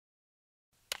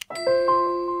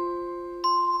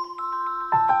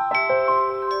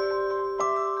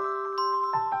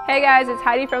Hey guys, it's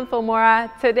Heidi from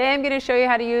Filmora. Today I'm going to show you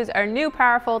how to use our new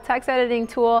powerful text editing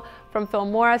tool from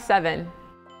Filmora 7.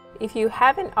 If you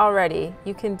haven't already,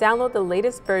 you can download the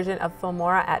latest version of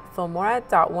Filmora at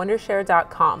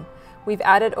filmora.wondershare.com. We've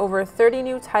added over 30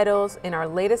 new titles in our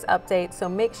latest update, so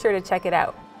make sure to check it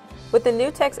out. With the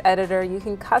new text editor, you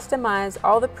can customize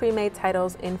all the pre-made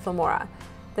titles in Filmora.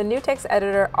 The new text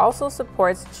editor also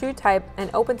supports TrueType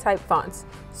and OpenType fonts,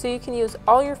 so you can use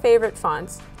all your favorite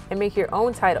fonts and make your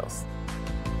own titles.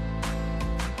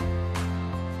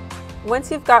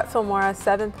 Once you've got Filmora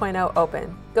 7.0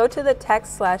 open, go to the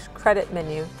text/credit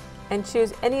menu and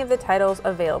choose any of the titles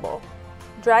available.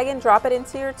 Drag and drop it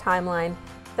into your timeline,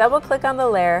 double-click on the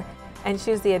layer, and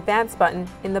choose the Advanced button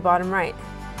in the bottom right.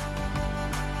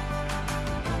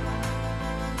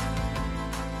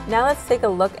 Now let's take a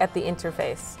look at the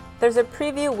interface. There's a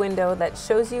preview window that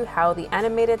shows you how the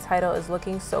animated title is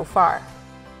looking so far.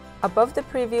 Above the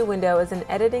preview window is an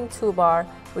editing toolbar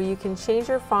where you can change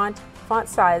your font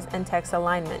size, and text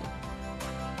alignment.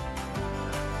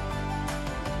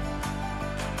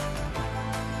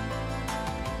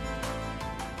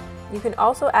 You can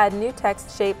also add new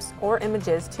text shapes or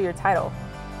images to your title.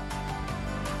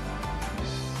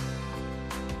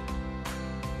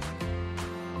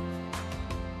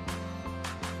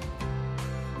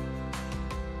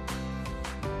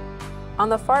 On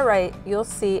the far right, you'll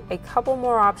see a couple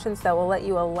more options that will let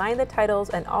you align the titles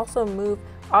and also move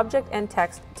object and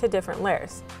text to different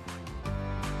layers.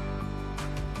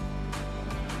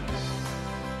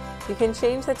 You can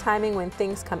change the timing when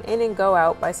things come in and go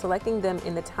out by selecting them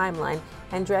in the timeline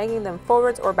and dragging them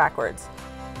forwards or backwards.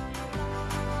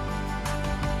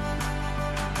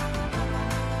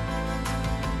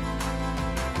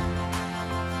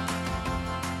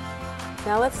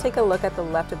 Now let's take a look at the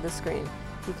left of the screen.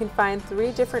 You can find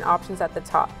 3 different options at the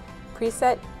top: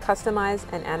 Preset, Customize,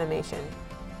 and Animation.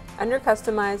 Under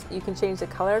Customize, you can change the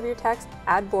color of your text,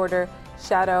 add border,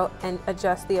 shadow, and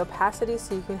adjust the opacity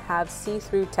so you can have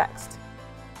see-through text.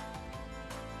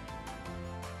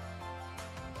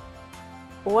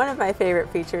 One of my favorite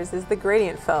features is the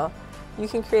gradient fill. You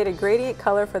can create a gradient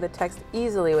color for the text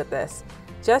easily with this.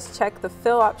 Just check the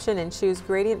Fill option and choose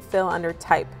Gradient Fill under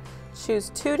Type. Choose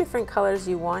 2 different colors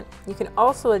you want. You can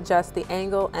also adjust the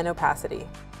angle and opacity.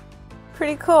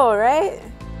 Pretty cool, right?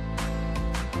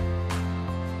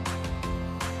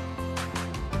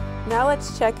 Now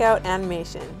let's check out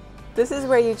animation. This is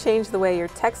where you change the way your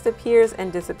text appears and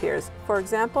disappears. For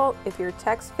example, if your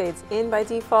text fades in by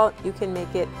default, you can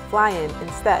make it fly in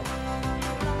instead.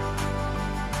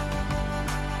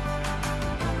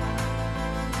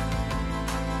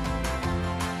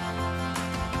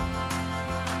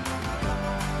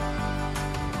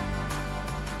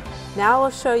 Now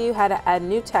I'll show you how to add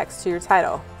new text to your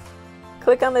title.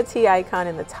 Click on the T icon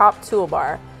in the top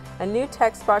toolbar. A new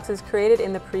text box is created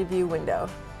in the preview window.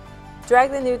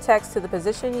 Drag the new text to the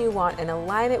position you want and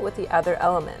align it with the other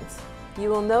elements. You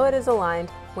will know it is aligned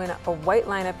when a white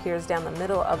line appears down the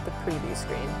middle of the preview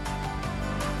screen.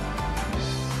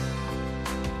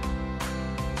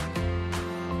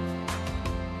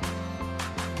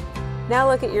 Now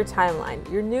look at your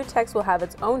timeline. Your new text will have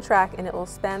its own track and it will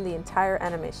span the entire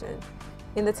animation.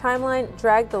 In the timeline,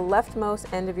 drag the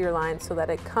leftmost end of your line so that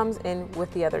it comes in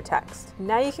with the other text.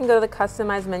 Now you can go to the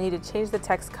Customize menu to change the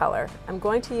text color. I'm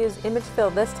going to use Image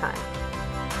Fill this time.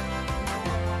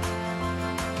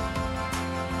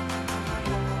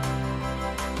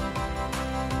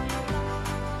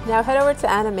 Now head over to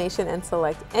Animation and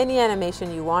select any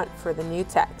animation you want for the new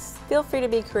text. Feel free to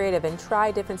be creative and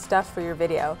try different stuff for your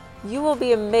video. You will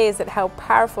be amazed at how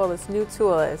powerful this new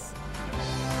tool is.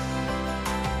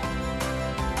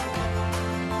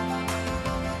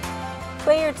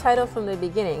 Play your title from the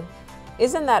beginning.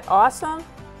 Isn't that awesome?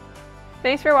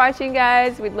 Thanks for watching,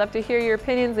 guys. We'd love to hear your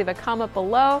opinions. Leave a comment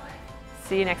below.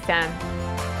 See you next time.